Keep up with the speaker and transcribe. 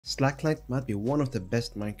Slack client might be one of the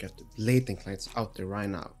best Minecraft Blatant clients out there right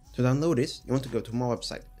now. To download this, you want to go to my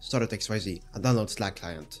website, cyde, and download Slack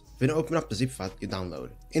client. When you open up the zip file you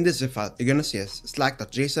download. In this zip file, you're gonna see a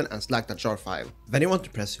slack.json and slack.jar file. Then you want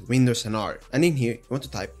to press Windows and R. And in here, you want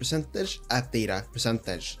to type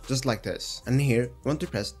 %appdata%, just like this. And in here, you want to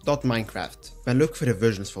press .minecraft. Then look for the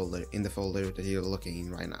versions folder in the folder that you're looking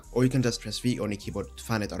in right now. Or you can just press V on your keyboard to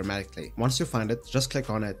find it automatically. Once you find it, just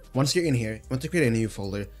click on it. Once you're in here, you want to create a new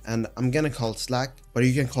folder, and I'm gonna call it Slack, but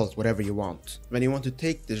you can call it whatever you want. Then you want to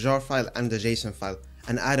take the jar file and the JSON file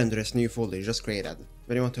and add them to this new folder you just created.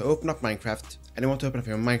 Then you want to open up Minecraft, and you want to open up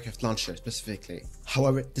your Minecraft launcher specifically.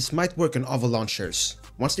 However, this might work on other launchers.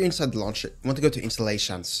 Once you're inside the launcher, you want to go to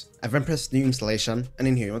installations, and then press new installation, and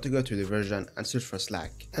in here you want to go to the version and search for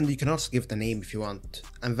Slack. And you can also give it a name if you want,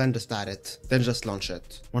 and then just add it, then just launch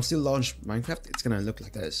it. Once you launch Minecraft, it's gonna look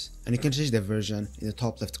like this. And you can change the version in the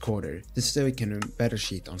top left corner. This is so you can better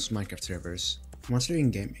sheet on Minecraft servers. Once you're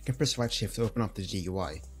in game, you can press right shift to open up the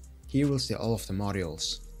GUI. Here you will see all of the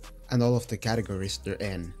modules and all of the categories they're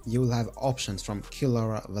in. You will have options from kill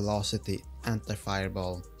aura, velocity,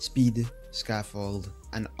 anti-fireball, speed, scaffold,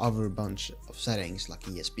 and other bunch of settings like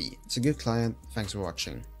ESP. It's a good client, thanks for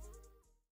watching.